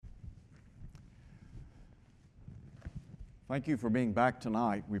Thank you for being back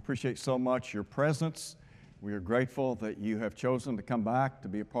tonight. We appreciate so much your presence. We are grateful that you have chosen to come back to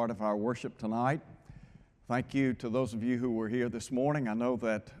be a part of our worship tonight. Thank you to those of you who were here this morning. I know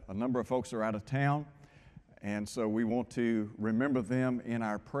that a number of folks are out of town, and so we want to remember them in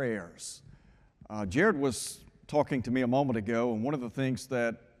our prayers. Jared was talking to me a moment ago, and one of the things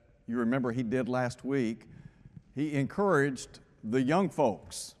that you remember he did last week, he encouraged the young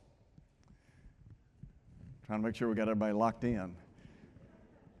folks. Trying to make sure we got everybody locked in.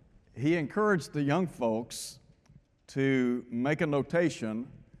 He encouraged the young folks to make a notation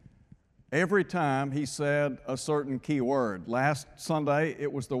every time he said a certain key word. Last Sunday,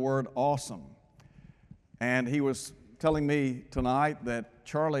 it was the word awesome. And he was telling me tonight that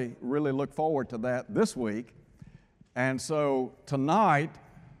Charlie really looked forward to that this week. And so tonight,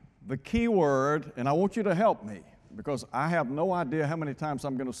 the key word, and I want you to help me because I have no idea how many times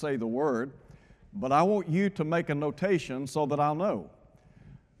I'm going to say the word, but I want you to make a notation so that I'll know.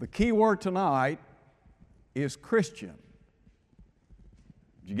 The key word tonight is Christian.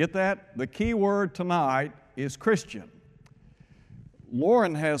 Did you get that? The key word tonight is Christian.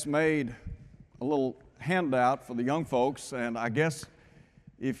 Lauren has made a little handout for the young folks, and I guess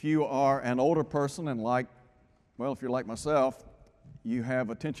if you are an older person and if you're like myself, you have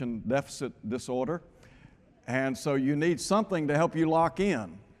attention deficit disorder, and so you need something to help you lock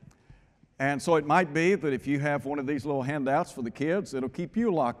in. And so it might be that if you have one of these little handouts for the kids, it'll keep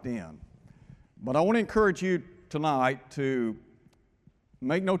you locked in. But I want to encourage you tonight to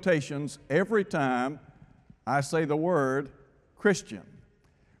make notations every time I say the word Christian.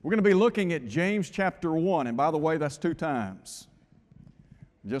 We're going to be looking at James chapter 1, and by the way, that's 2 times.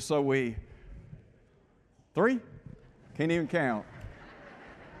 Just so 3? Can't even count.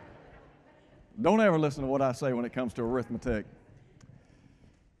 Don't ever listen to what I say when it comes to arithmetic.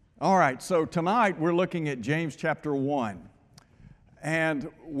 All right, so tonight we're looking at James chapter 1. And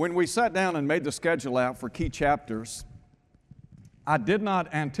when we sat down and made the schedule out for key chapters, I did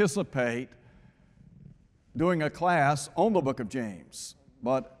not anticipate doing a class on the book of James.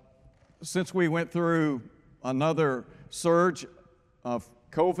 But since we went through another surge of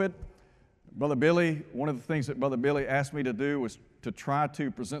COVID, Brother Billy, one of the things that Brother Billy asked me to do was to try to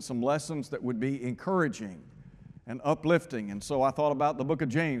present some lessons that would be encouraging and uplifting. And so I thought about the book of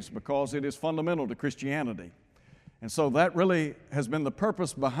James because it is fundamental to Christianity. And so that really has been the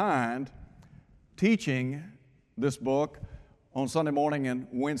purpose behind teaching this book on Sunday morning and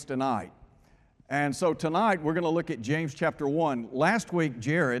Wednesday night. And so tonight we're going to look at James chapter 1. Last week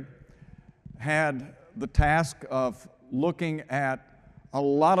Jared had the task of looking at a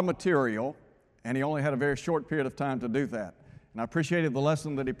lot of material, and he only had a very short period of time to do that. And I appreciated the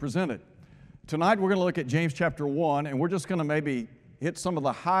lesson that he presented. Tonight we're going to look at James chapter 1, and we're just going to maybe hit some of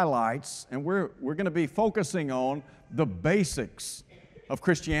the highlights, and we're going to be focusing on the basics of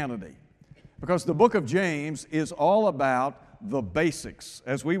Christianity. Because the book of James is all about the basics,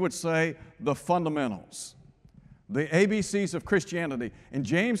 as we would say, the fundamentals, the ABCs of Christianity. And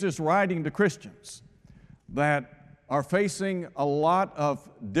James is writing to Christians that are facing a lot of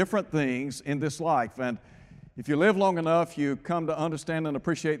different things in this life. And if you live long enough, you come to understand and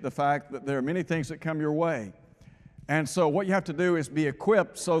appreciate the fact that there are many things that come your way. And so what you have to do is be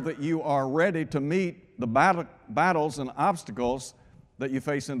equipped so that you are ready to meet the battles and obstacles that you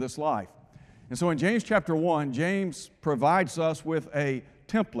face in this life. And so in James chapter 1, James provides us with a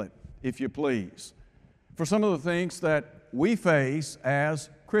template, if you please, for some of the things that we face as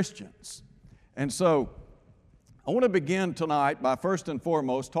Christians. And so I want to begin tonight by first and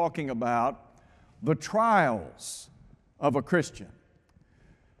foremost talking about the trials of a Christian.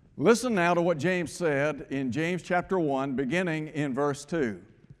 Listen now to what James said in James chapter 1, beginning in verse 2.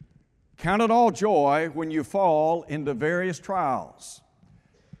 Count it all joy when you fall into various trials.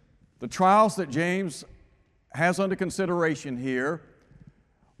 The trials that James has under consideration here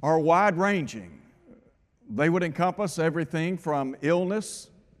are wide-ranging. They would encompass everything from illness,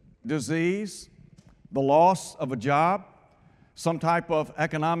 disease, the loss of a job, some type of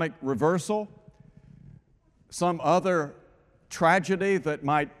economic reversal, some other tragedy that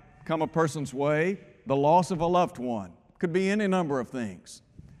might come a person's way, the loss of a loved one. Could be any number of things.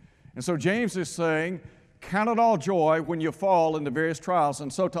 And so James is saying, count it all joy when you fall into various trials.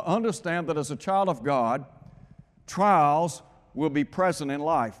 And so to understand that as a child of God, trials will be present in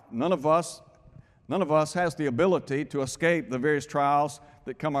life. None of us has the ability to escape the various trials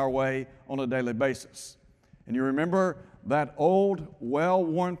that come our way on a daily basis. And you remember that old,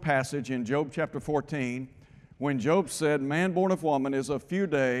 well-worn passage in Job chapter 14, when Job said, man born of woman is of few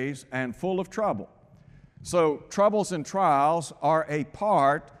days and full of trouble. So troubles and trials are a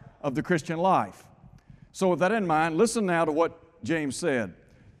part of the Christian life. So with that in mind, listen now to what James said.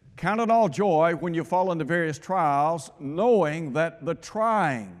 Count it all joy when you fall into various trials, knowing that the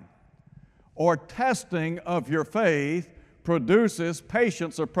trying or testing of your faith produces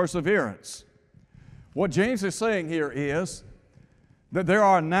patience or perseverance. What James is saying here is that there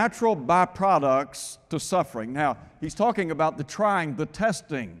are natural byproducts to suffering. Now, he's talking about the trying, the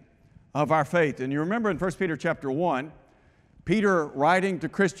testing of our faith. And you remember in 1 Peter chapter 1, Peter writing to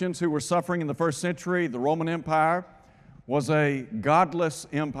Christians who were suffering in the first century, the Roman Empire was a godless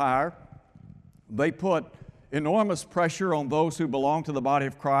empire. They put enormous pressure on those who belonged to the body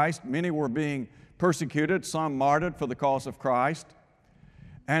of Christ. Many were being persecuted, some martyred for the cause of Christ.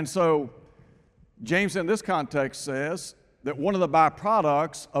 And so James in this context says that one of the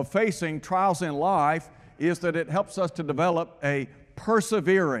byproducts of facing trials in life is that it helps us to develop a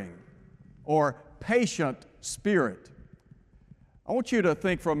persevering or patient spirit. I want you to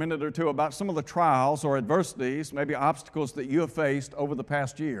think for a minute or two about some of the trials or adversities, maybe obstacles that you have faced over the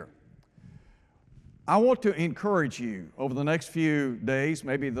past year. I want to encourage you over the next few days,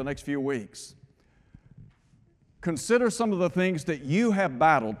 maybe the next few weeks. Consider some of the things that you have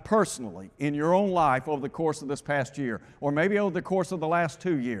battled personally in your own life over the course of this past year, or maybe over the course of the last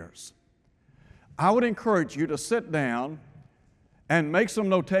 2 years. I would encourage you to sit down and make some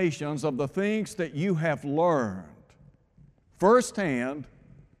notations of the things that you have learned firsthand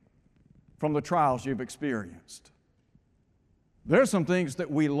from the trials you've experienced. There are some things that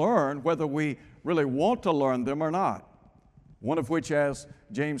we learn whether we really want to learn them or not. One of which, as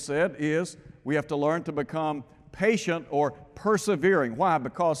James said, is we have to learn to become patient or persevering. Why?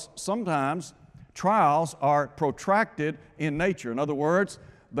 Because sometimes trials are protracted in nature. In other words,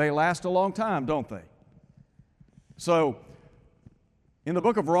 they last a long time, don't they? So, in the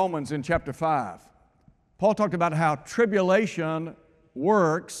book of Romans in chapter 5, Paul talked about how tribulation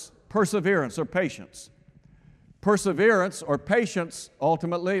works perseverance or patience. Perseverance or patience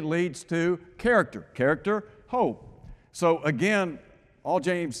ultimately leads to character. Character, hope. So again, all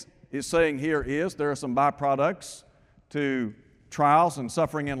James is saying here is there are some byproducts to trials and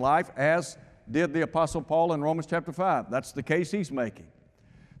suffering in life, as did the Apostle Paul in Romans chapter 5. That's the case he's making.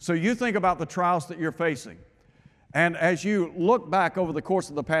 So you think about the trials that you're facing. And as you look back over the course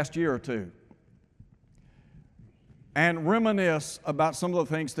of the past year or two, and reminisce about some of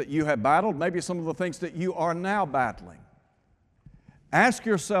the things that you have battled, maybe some of the things that you are now battling. Ask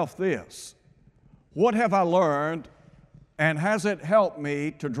yourself this: what have I learned, and has it helped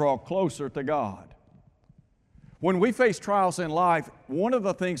me to draw closer to God? When we face trials in life, one of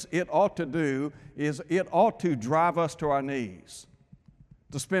the things it ought to do is it ought to drive us to our knees,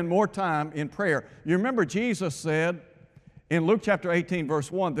 to spend more time in prayer. You remember Jesus said in Luke chapter 18,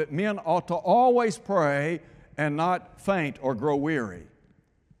 verse 1, that men ought to always pray and not faint or grow weary.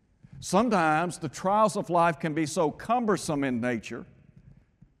 Sometimes the trials of life can be so cumbersome in nature,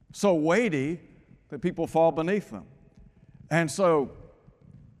 so weighty, that people fall beneath them. And so,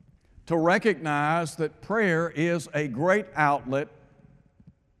 to recognize that prayer is a great outlet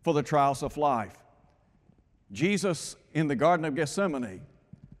for the trials of life. Jesus, in the Garden of Gethsemane,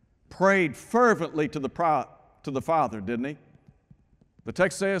 prayed fervently to the Father, didn't he? The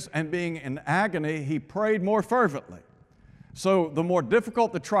text says, and being in agony, he prayed more fervently. So the more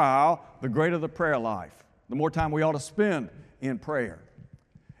difficult the trial, the greater the prayer life, the more time we ought to spend in prayer.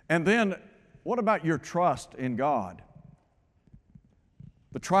 And then, what about your trust in God?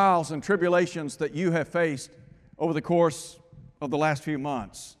 The trials and tribulations that you have faced over the course of the last few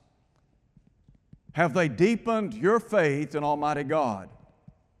months, have they deepened your faith in Almighty God?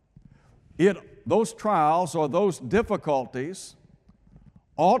 Those trials or those difficulties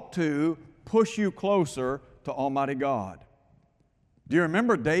ought to push you closer to Almighty God. Do you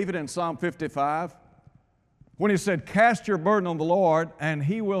remember David in Psalm 55? When he said, cast your burden on the Lord and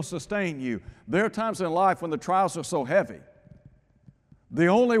He will sustain you. There are times in life when the trials are so heavy. The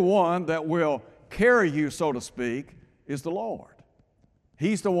only one that will carry you, so to speak, is the Lord.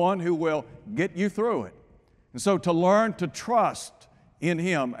 He's the one who will get you through it. And so to learn to trust in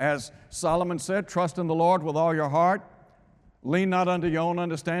Him, as Solomon said, trust in the Lord with all your heart. Lean not unto your own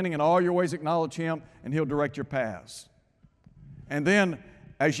understanding. In all your ways acknowledge Him, and He'll direct your paths. And then,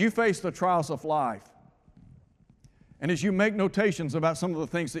 as you face the trials of life, and as you make notations about some of the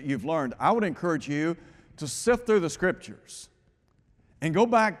things that you've learned, I would encourage you to sift through the Scriptures and go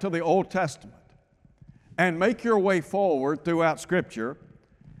back to the Old Testament and make your way forward throughout Scripture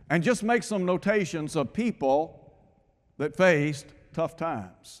and just make some notations of people that faced tough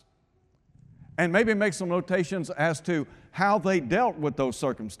times. And maybe make some notations as to how they dealt with those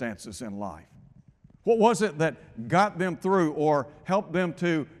circumstances in life. What was it that got them through or helped them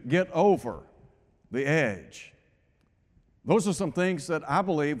to get over the edge. Those are some things that I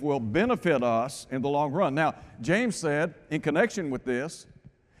believe will benefit us in the long run. Now, James said, in connection with this,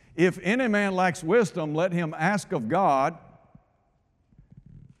 if any man lacks wisdom, let him ask of God.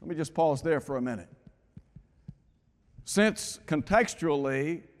 Let me just pause there for a minute. Since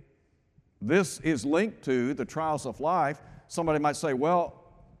contextually this is linked to the trials of life, somebody might say, well,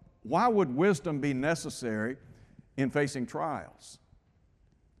 why would wisdom be necessary in facing trials?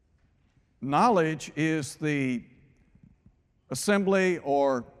 Knowledge is the assembly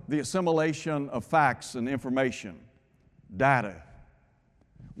or the assimilation of facts and information, data.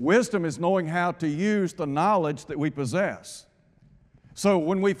 Wisdom is knowing how to use the knowledge that we possess. So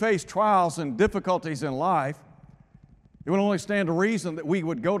when we face trials and difficulties in life, it would only stand to reason that we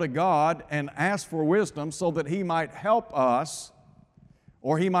would go to God and ask for wisdom so that He might help us,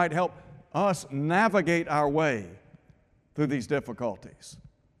 or He might help us navigate our way through these difficulties.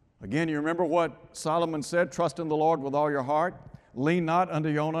 Again, you remember what Solomon said, trust in the Lord with all your heart, lean not unto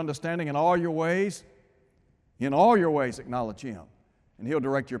your own understanding in all your ways acknowledge Him, and He'll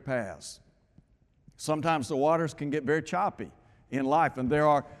direct your paths. Sometimes the waters can get very choppy in life, and there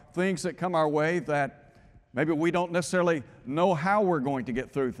are things that come our way that maybe we don't necessarily know how we're going to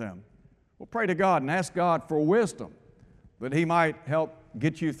get through them. Well, pray to God and ask God for wisdom that He might help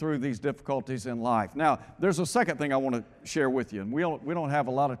get you through these difficulties in life. Now, there's a second thing I want to share with you, and we don't have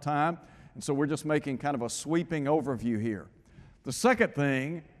a lot of time, and so we're just making kind of a sweeping overview here. The second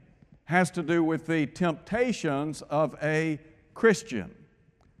thing has to do with the temptations of a Christian.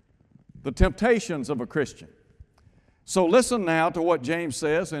 The temptations of a Christian. So listen now to what James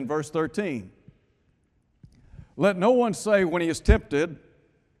says in verse 13. Let no one say when he is tempted,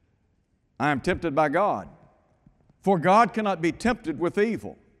 I am tempted by God. For God cannot be tempted with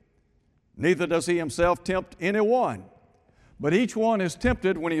evil, neither does He Himself tempt anyone. But each one is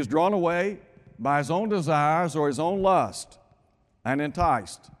tempted when he is drawn away by his own desires or his own lust and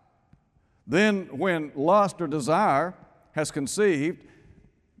enticed. Then when lust or desire has conceived,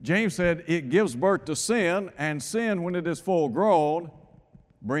 James said it gives birth to sin, and sin, when it is full grown,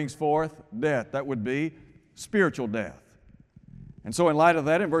 brings forth death. That would be spiritual death. And so in light of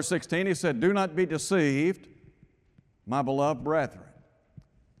that, in verse 16, he said, do not be deceived, my beloved brethren.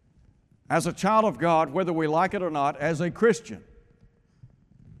 As a child of God, whether we like it or not, as a Christian,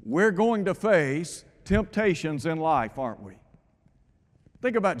 we're going to face temptations in life, aren't we?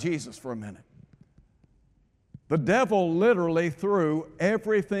 Think about Jesus for a minute. The devil literally threw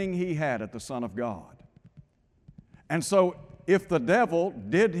everything he had at the Son of God. And so if the devil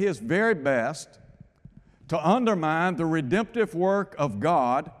did his very best to undermine the redemptive work of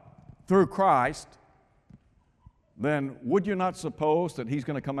God through Christ, then would you not suppose that he's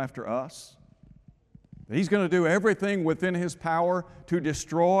going to come after us? That he's going to do everything within his power to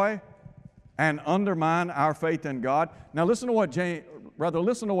destroy and undermine our faith in God? Now listen to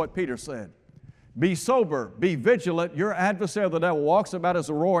what Peter said. Be sober, be vigilant. Your adversary, the devil, walks about as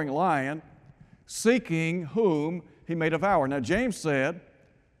a roaring lion, seeking whom he may devour. Now James said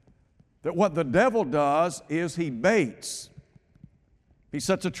that what the devil does is he baits. He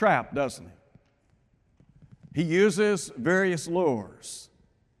sets a trap, doesn't he? He uses various lures,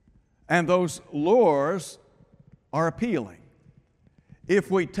 and those lures are appealing. If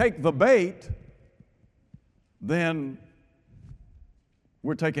we take the bait, then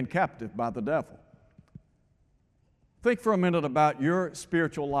we're taken captive by the devil. Think for a minute about your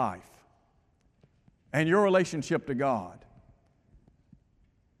spiritual life and your relationship to God.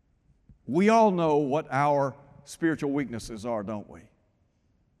 We all know what our spiritual weaknesses are, don't we?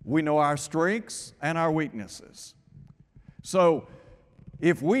 We know our strengths and our weaknesses. So,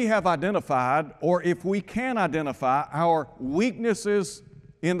 if we have identified, or if we can identify our weaknesses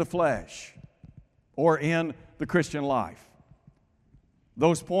in the flesh or in the Christian life,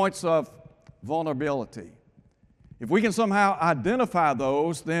 those points of vulnerability, if we can somehow identify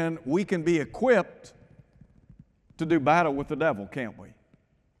those, then we can be equipped to do battle with the devil, can't we?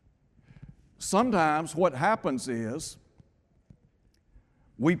 Sometimes what happens is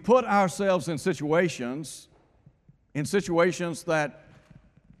we put ourselves in situations that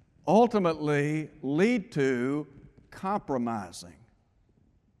ultimately lead to compromising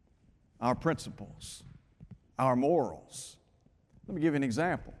our principles, our morals. Let me give you an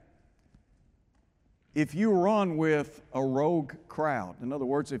example. If you run with a rogue crowd, in other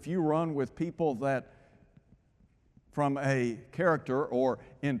words, if you run with people that from a character or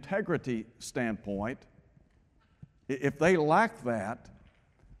integrity standpoint, if they lack that,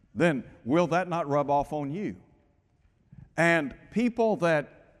 then will that not rub off on you? And people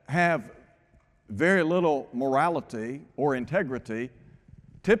that have very little morality or integrity,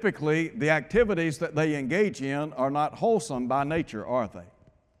 typically the activities that they engage in are not wholesome by nature, are they?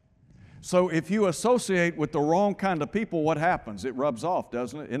 So if you associate with the wrong kind of people, what happens? It rubs off,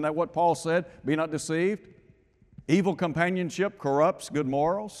 doesn't it? Isn't that what Paul said? Be not deceived. Evil companionship corrupts good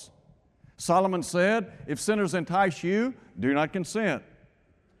morals. Solomon said, if sinners entice you, do not consent.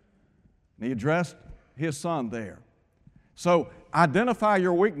 And he addressed his son there. So identify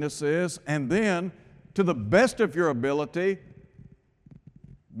your weaknesses, and then, to the best of your ability,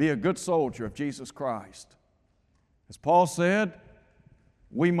 be a good soldier of Jesus Christ. As Paul said,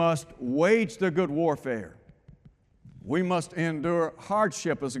 we must wage the good warfare. We must endure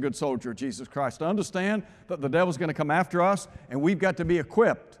hardship as a good soldier of Jesus Christ. To understand that the devil's going to come after us, and we've got to be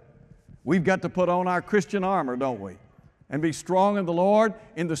equipped. We've got to put on our Christian armor, don't we? And be strong in the Lord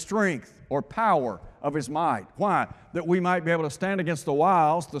in the strength or power of His might. Why? That we might be able to stand against the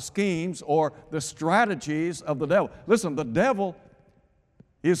wiles, the schemes, or the strategies of the devil. Listen, the devil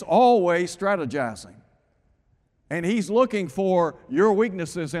is always strategizing. And he's looking for your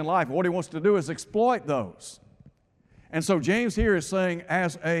weaknesses in life. What he wants to do is exploit those. And so James here is saying,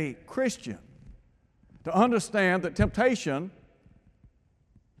 as a Christian, to understand that temptation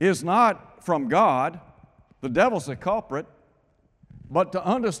is not from God, the devil's the culprit, but to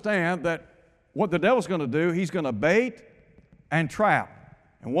understand that what the devil's going to do, he's going to bait and trap.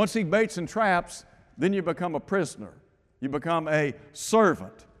 And once he baits and traps, then you become a prisoner. You become a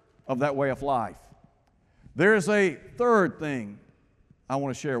servant of that way of life. There is a third thing I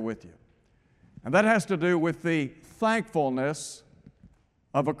want to share with you, and that has to do with the thankfulness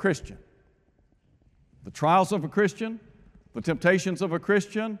of a Christian. The trials of a Christian, the temptations of a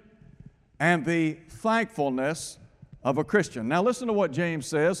Christian, and the thankfulness of a Christian. Now listen to what James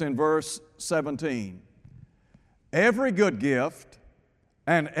says in verse 17. Every good gift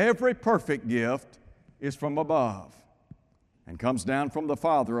and every perfect gift is from above and comes down from the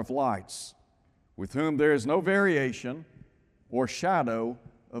Father of lights, with whom there is no variation or shadow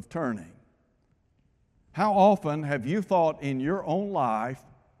of turning. How often have you thought in your own life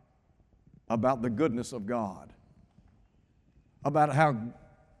about the goodness of God? About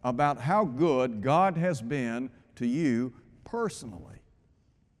how good God has been to you personally?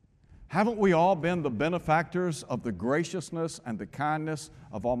 Haven't we all been the benefactors of the graciousness and the kindness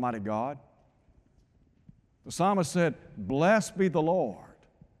of Almighty God? The psalmist said, "Blessed be the Lord,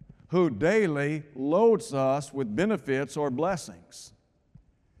 who daily loads us with benefits or blessings."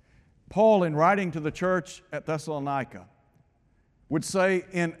 Paul, in writing to the church at Thessalonica, would say,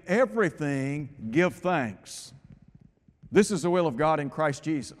 "In everything give thanks. This is the will of God in Christ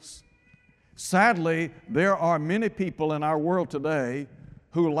Jesus." Sadly, there are many people in our world today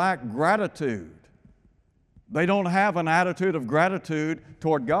who lack gratitude. They don't have an attitude of gratitude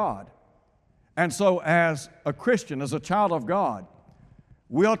toward God. And so as a Christian, as a child of God,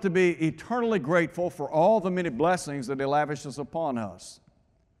 we ought to be eternally grateful for all the many blessings that He lavishes upon us.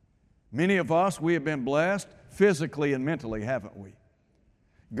 Many of us, we have been blessed physically and mentally, haven't we?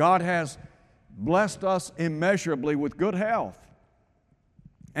 God has blessed us immeasurably with good health.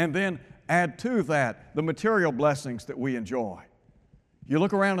 And then add to that the material blessings that we enjoy. You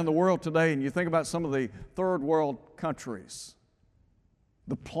look around in the world today and you think about some of the third world countries,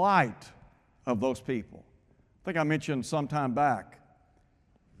 the plight of those people. I think I mentioned some time back,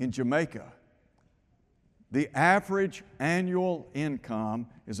 in Jamaica, the average annual income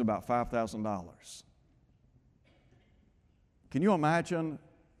is about $5,000. Can you imagine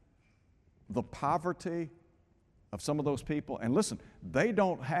the poverty of some of those people? And listen, they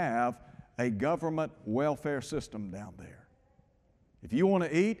don't have a government welfare system down there. If you want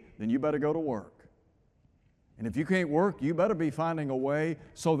to eat, then you better go to work. And if you can't work, you better be finding a way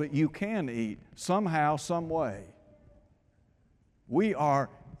so that you can eat somehow, some way. We are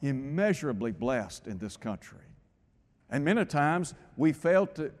immeasurably blessed in this country. And many times we fail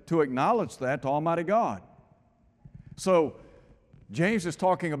to acknowledge that to Almighty God. So James is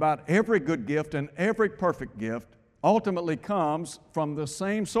talking about every good gift and every perfect gift ultimately comes from the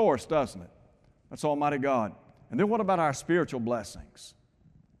same source, doesn't it? That's Almighty God. And then what about our spiritual blessings?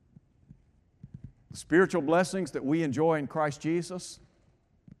 The spiritual blessings that we enjoy in Christ Jesus.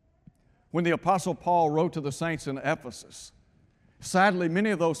 When the Apostle Paul wrote to the saints in Ephesus, sadly, many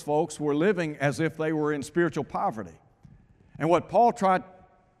of those folks were living as if they were in spiritual poverty. And what Paul tried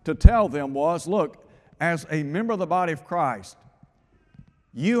to tell them was, look, as a member of the body of Christ,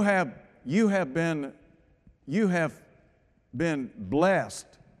 you have been blessed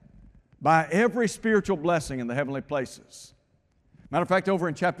by every spiritual blessing in the heavenly places. Matter of fact, over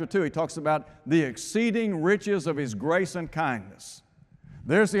in chapter 2, he talks about the exceeding riches of His grace and kindness.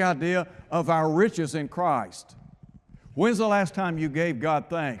 There's the idea of our riches in Christ. When's the last time you gave God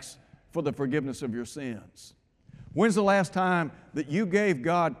thanks for the forgiveness of your sins? When's the last time that you gave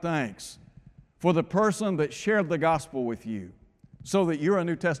God thanks for the person that shared the gospel with you so that you're a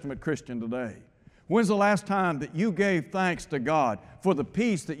New Testament Christian today? When's the last time that you gave thanks to God for the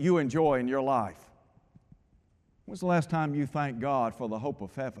peace that you enjoy in your life? When's the last time you thanked God for the hope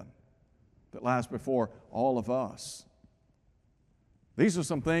of heaven that lies before all of us? These are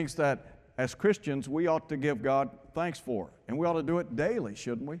some things that as Christians we ought to give God thanks for, and we ought to do it daily,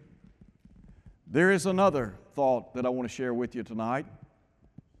 shouldn't we? There is another thought that I want to share with you tonight.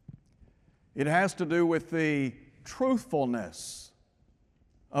 It has to do with the truthfulness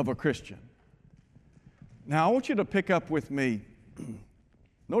of a Christian. Now, I want you to pick up with me,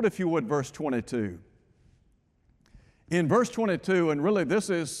 note if you would, verse 22. In verse 22, and really this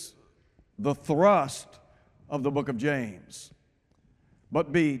is the thrust of the book of James,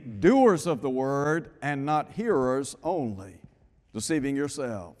 but be doers of the word and not hearers only, deceiving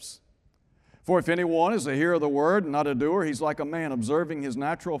yourselves. For if anyone is a hearer of the word and not a doer, he's like a man observing his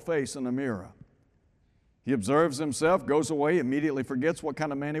natural face in a mirror. He observes himself, goes away, immediately forgets what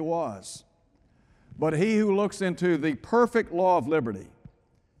kind of man he was. But he who looks into the perfect law of liberty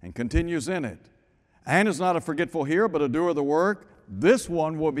and continues in it, and is not a forgetful hearer, but a doer of the work, this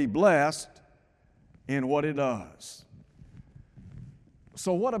one will be blessed in what he does.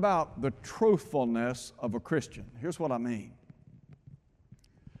 So what about the truthfulness of a Christian? Here's what I mean.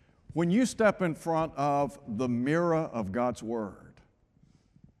 When you step in front of the mirror of God's Word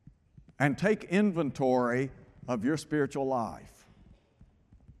and take inventory of your spiritual life,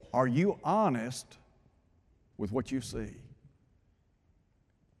 are you honest with what you see?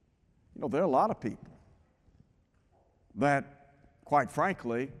 You know, there are a lot of people that, quite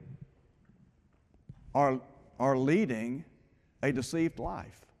frankly, are leading a deceived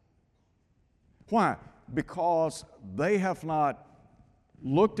life. Why? Because they have not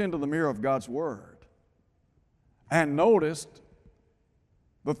looked into the mirror of God's Word and noticed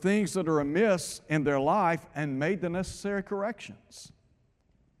the things that are amiss in their life and made the necessary corrections.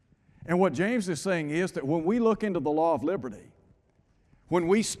 And what James is saying is that when we look into the law of liberty, when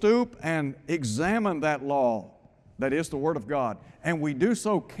we stoop and examine that law, that is the Word of God, and we do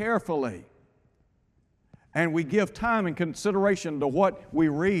so carefully, and we give time and consideration to what we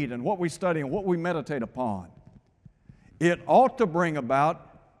read and what we study and what we meditate upon, it ought to bring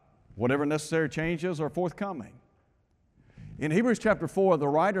about whatever necessary changes are forthcoming. In Hebrews chapter 4, the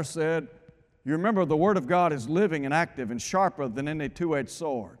writer said, you remember the Word of God is living and active and sharper than any two-edged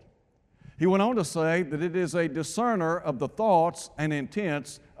sword. He went on to say that it is a discerner of the thoughts and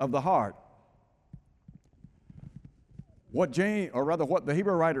intents of the heart. What the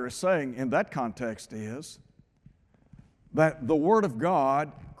Hebrew writer is saying in that context is that the Word of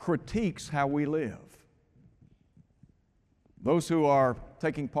God critiques how we live. Those who are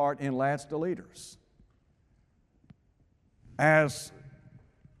taking part in Lads to Leaders, as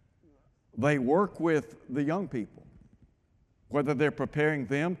they work with the young people, whether they're preparing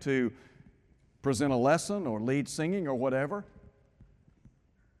them to present a lesson or lead singing or whatever,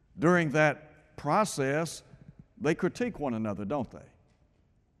 during that process, they critique one another, don't they?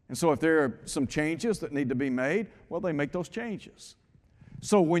 And so if there are some changes that need to be made, well, they make those changes.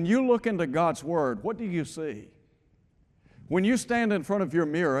 So when you look into God's Word, what do you see? When you stand in front of your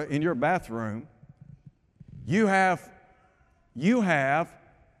mirror in your bathroom, you have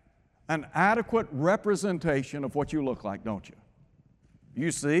an adequate representation of what you look like, don't you?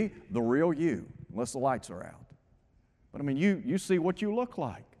 You see the real you, unless the lights are out. But I mean, you see what you look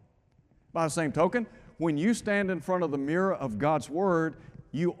like. By the same token, when you stand in front of the mirror of God's Word,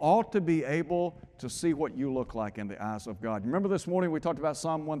 you ought to be able to see what you look like in the eyes of God. Remember this morning we talked about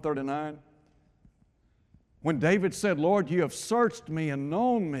Psalm 139? When David said, Lord, you have searched me and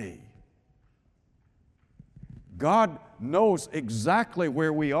known me. God knows exactly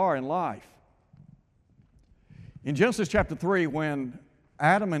where we are in life. In Genesis chapter 3, when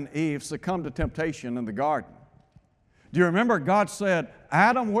Adam and Eve succumbed to temptation in the garden, do you remember God said,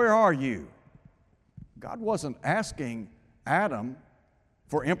 Adam, where are you? God wasn't asking Adam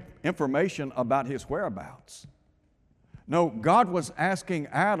for information about his whereabouts. No, God was asking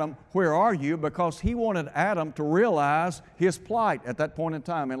Adam, where are you? Because He wanted Adam to realize his plight at that point in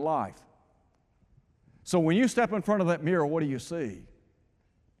time in life. So when you step in front of that mirror, what do you see?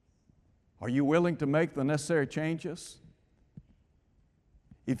 Are you willing to make the necessary changes?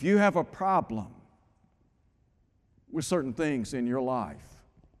 If you have a problem with certain things in your life,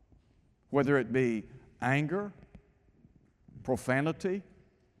 whether it be anger, profanity,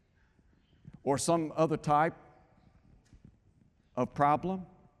 or some other type of problem,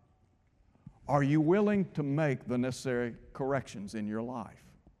 Are you willing to make the necessary corrections in your life?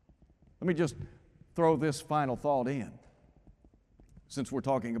 Let me just throw this final thought in, since we're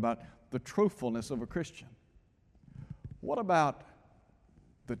talking about the truthfulness of a Christian. What about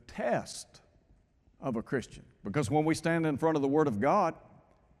the test of a Christian? Because when we stand in front of the Word of God,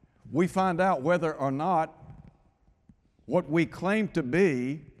 we find out whether or not what we claim to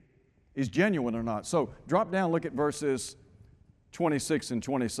be is genuine or not. So drop down, look at verses 26 and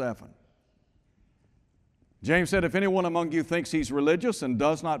 27. James said, if anyone among you thinks he's religious and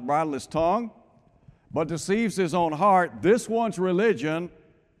does not bridle his tongue, but deceives his own heart, this one's religion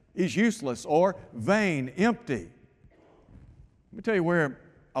is useless or vain, empty. Let me tell you where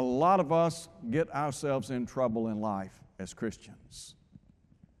a lot of us get ourselves in trouble in life as Christians.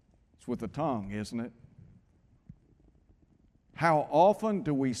 It's with the tongue, isn't it? How often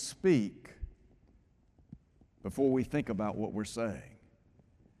do we speak before we think about what we're saying?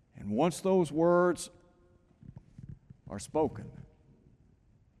 And once those words are spoken,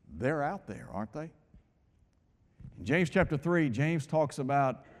 they're out there, aren't they? In James chapter 3, James talks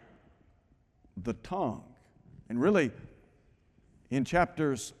about the tongue. And really, in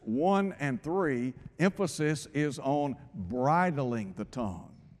chapters 1 and 3, emphasis is on bridling the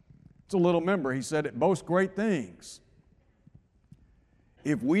tongue. It's a little member. He said it boasts great things.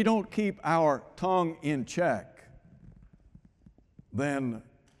 If we don't keep our tongue in check, then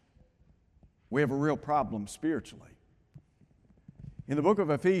we have a real problem spiritually. In the book of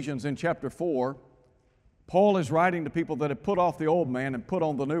Ephesians, in chapter 4, Paul is writing to people that have put off the old man and put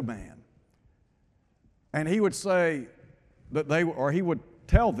on the new man. And he would say that he would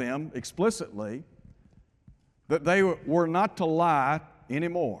tell them explicitly that they were not to lie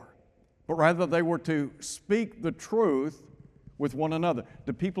anymore, but rather they were to speak the truth with one another.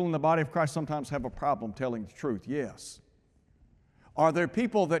 Do people in the body of Christ sometimes have a problem telling the truth? Yes. Are there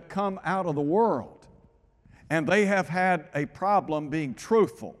people that come out of the world and they have had a problem being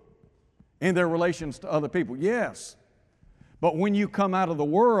truthful in their relations to other people? Yes. But when you come out of the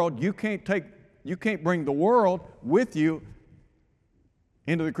world, you can't bring the world with you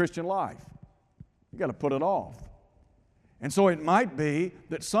into the Christian life. You've got to put it off. And so it might be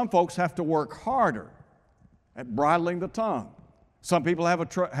that some folks have to work harder at bridling the tongue. Some people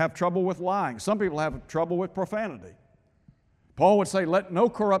have trouble with lying. Some people have trouble with profanity. Paul would say, let no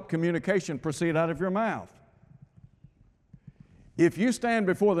corrupt communication proceed out of your mouth. If you stand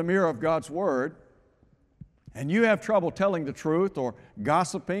before the mirror of God's Word and you have trouble telling the truth or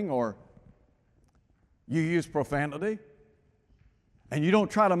gossiping or you use profanity and you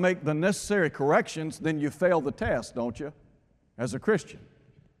don't try to make the necessary corrections, then you fail the test, don't you, as a Christian?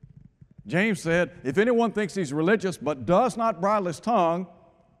 James said, if anyone thinks he's religious but does not bridle his tongue,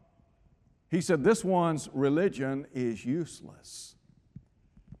 he said, this one's religion is useless.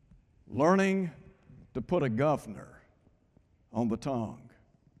 Learning to put a governor on the tongue.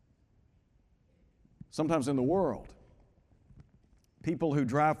 Sometimes in the world, people who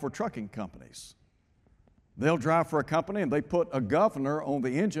drive for trucking companies, they'll drive for a company and they put a governor on the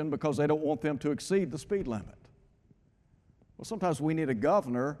engine because they don't want them to exceed the speed limit. Well, sometimes we need a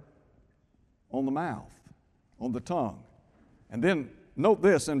governor on the mouth, on the tongue. And then note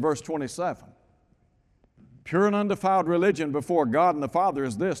this in verse 27. Pure and undefiled religion before God and the Father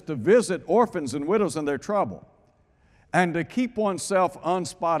is this, to visit orphans and widows in their trouble, and to keep oneself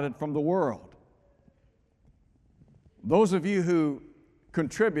unspotted from the world. Those of you who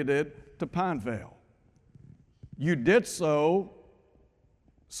contributed to Pinevale, you did so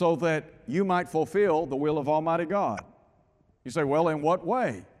that you might fulfill the will of Almighty God. You say, well, in what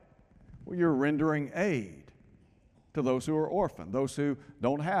way? Well, you're rendering aid to those who are orphaned, those who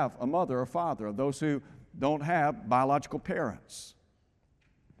don't have a mother or father, those who don't have biological parents.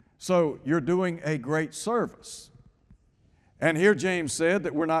 So you're doing a great service. And here James said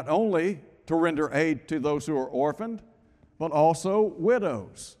that we're not only to render aid to those who are orphaned, but also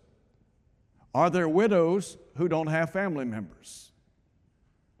widows. Are there widows who don't have family members?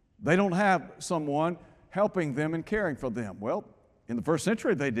 They don't have someone helping them and caring for them. Well, in the first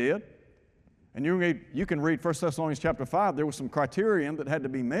century they did. And you can read 1 Thessalonians chapter 5. There was some criterion that had to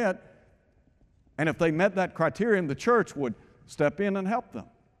be met. And if they met that criterion, the church would step in and help them.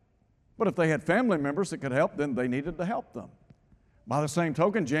 But if they had family members that could help, then they needed to help them. By the same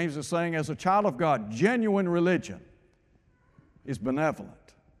token, James is saying, as a child of God, genuine religion is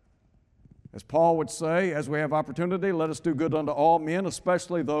benevolent. As Paul would say, as we have opportunity, let us do good unto all men,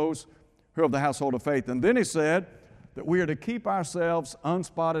 especially those who are of the household of faith. And then he said that we are to keep ourselves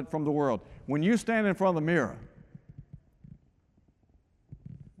unspotted from the world. When you stand in front of the mirror,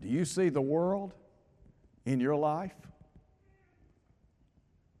 do you see the world in your life?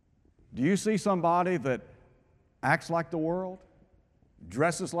 Do you see somebody that acts like the world,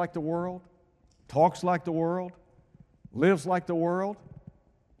 dresses like the world, talks like the world, lives like the world?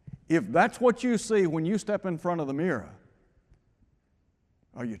 If that's what you see when you step in front of the mirror,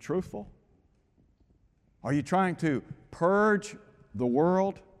 are you truthful? Are you trying to purge the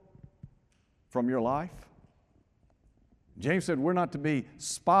world from your life? James said we're not to be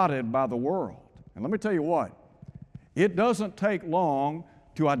spotted by the world. And let me tell you what, it doesn't take long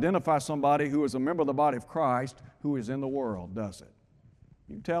to identify somebody who is a member of the body of Christ who is in the world, does it?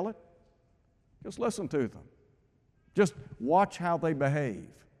 You can tell it. Just listen to them. Just watch how they behave.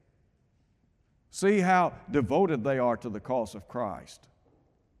 See how devoted they are to the cause of Christ.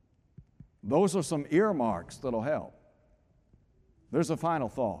 Those are some earmarks that'll help. There's a final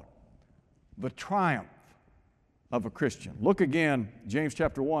thought. The triumph of a Christian. Look again, James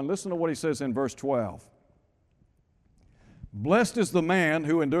chapter 1. Listen to what he says in verse 12. Blessed is the man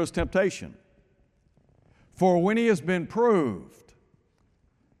who endures temptation, for when he has been proved.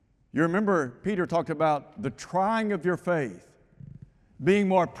 You remember Peter talked about the trying of your faith being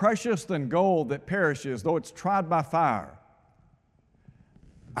more precious than gold that perishes, though it's tried by fire.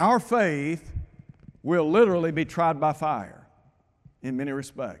 Our faith will literally be tried by fire in many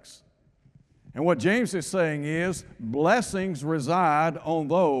respects. And what James is saying is blessings reside on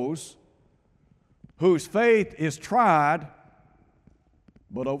those whose faith is tried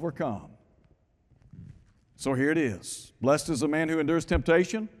but overcome. So here it is. Blessed is the man who endures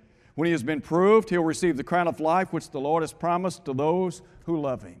temptation. When he has been proved, he'll receive the crown of life which the Lord has promised to those who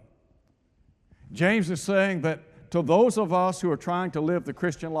love him. James is saying that to those of us who are trying to live the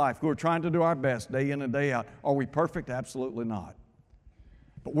Christian life, who are trying to do our best day in and day out, are we perfect? Absolutely not.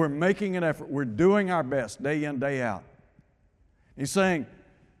 But we're making an effort. We're doing our best day in, day out. He's saying,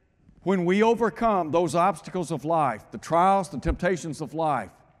 when we overcome those obstacles of life, the trials, the temptations of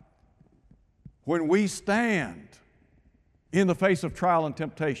life, when we stand in the face of trial and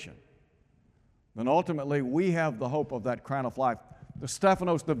temptation, then ultimately we have the hope of that crown of life. The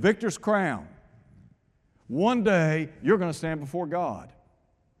Stephanos, the victor's crown. One day you're going to stand before God.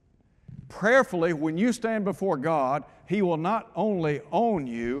 Prayerfully, when you stand before God, He will not only own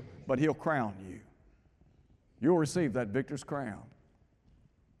you, but He'll crown you. You'll receive that victor's crown.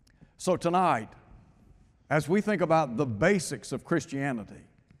 So tonight, as we think about the basics of Christianity,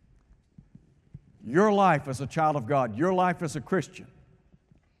 your life as a child of God, your life as a Christian,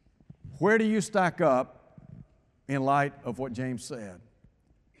 where do you stack up in light of what James said?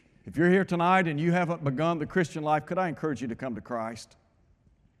 If you're here tonight and you haven't begun the Christian life, could I encourage you to come to Christ?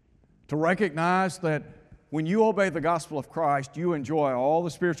 To recognize that when you obey the gospel of Christ, you enjoy all the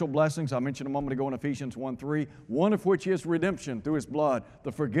spiritual blessings I mentioned a moment ago in Ephesians 1:3, one of which is redemption through His blood,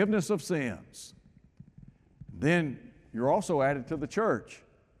 the forgiveness of sins. Then you're also added to the church.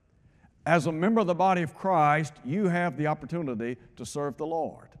 As a member of the body of Christ, you have the opportunity to serve the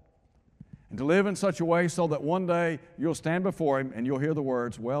Lord and to live in such a way so that one day you'll stand before Him and you'll hear the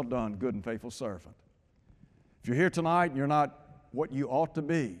words, "Well done, good and faithful servant." If you're here tonight and you're not what you ought to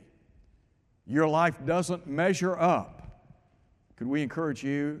be, your life doesn't measure up, could we encourage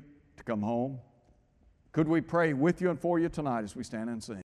you to come home? Could we pray with you and for you tonight as we stand and sing?